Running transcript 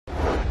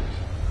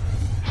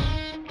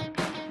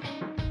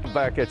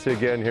Back at you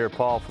again here,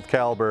 Paul with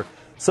Caliber.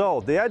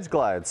 So the Edge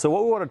Glide. So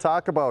what we want to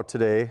talk about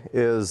today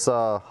is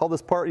how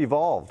this part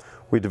evolved.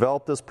 We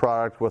developed this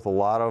product with a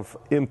lot of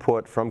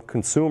input from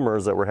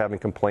consumers that were having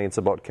complaints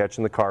about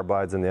catching the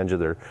carbides on the edge of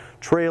their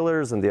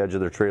trailers and the edge of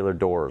their trailer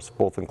doors,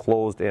 both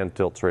enclosed and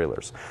tilt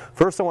trailers.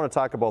 First, I want to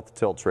talk about the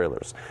tilt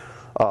trailers.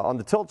 On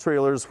the tilt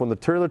trailers, when the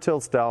trailer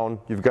tilts down,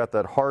 you've got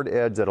that hard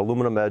edge, that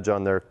aluminum edge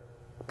on there.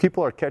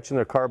 People are catching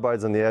their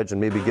carbides on the edge and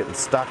maybe getting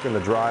stuck in the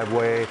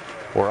driveway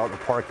or out in the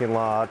parking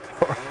lot.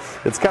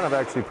 It's kind of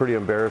actually pretty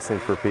embarrassing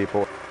for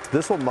people.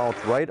 This will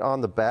mount right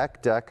on the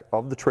back deck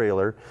of the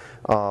trailer.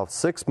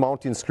 6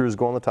 mounting screws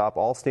go on the top,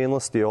 all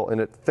stainless steel,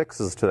 and it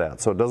fixes to that,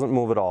 so it doesn't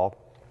move at all.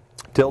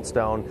 Tilts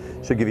down,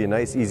 should give you a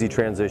nice easy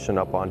transition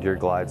up onto your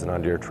glides and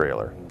onto your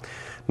trailer.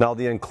 Now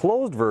the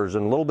enclosed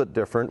version, a little bit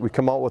different. We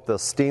come out with a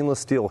stainless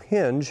steel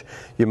hinge.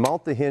 You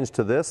mount the hinge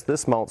to this.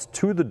 This mounts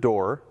to the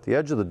door, the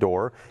edge of the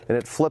door, and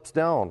it flips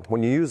down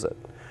when you use it.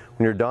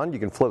 When you're done, you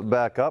can flip it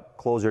back up,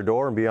 close your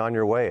door, and be on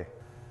your way.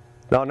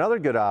 Now another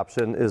good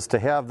option is to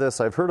have this.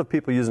 I've heard of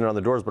people using it on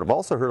the doors, but I've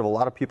also heard of a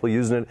lot of people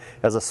using it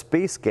as a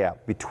space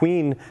gap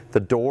between the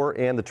door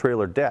and the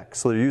trailer deck.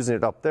 So they're using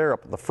it up there,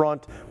 up in the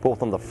front,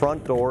 both on the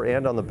front door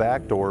and on the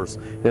back doors.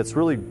 And it's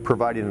really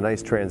providing a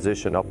nice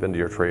transition up into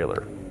your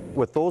trailer.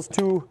 With those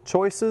two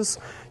choices,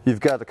 you've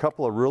got a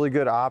couple of really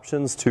good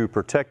options to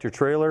protect your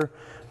trailer.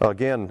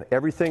 Again,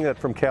 everything that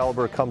from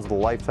Caliber comes with a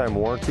lifetime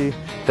warranty.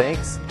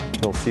 Thanks,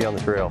 and we'll see you on the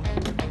trail.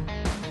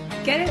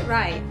 Get it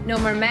right. No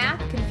more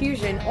math,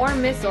 confusion, or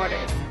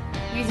misorders.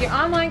 Use your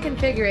online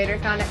configurator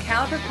found at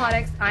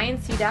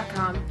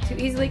caliberproductsinc.com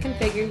to easily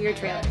configure your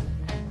trailer.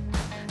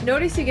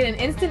 Notice you get an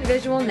instant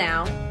visual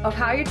now of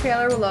how your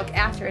trailer will look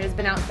after it has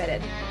been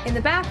outfitted. In the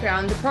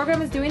background, the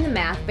program is doing the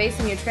math based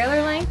on your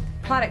trailer length,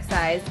 product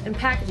size, and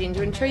packaging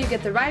to ensure you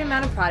get the right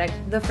amount of product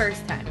the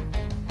first time.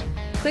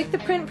 Click the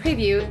print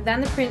preview,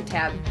 then the print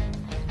tab.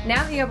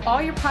 Now that you have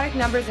all your product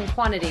numbers and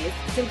quantities,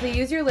 simply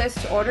use your list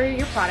to order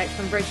your product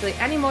from virtually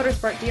any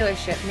motorsport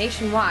dealership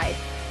nationwide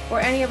or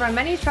any of our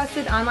many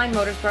trusted online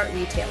motorsport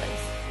retailers.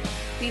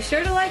 Be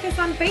sure to like us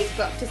on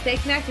Facebook to stay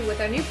connected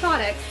with our new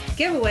products,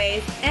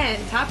 giveaways,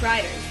 and top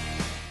riders.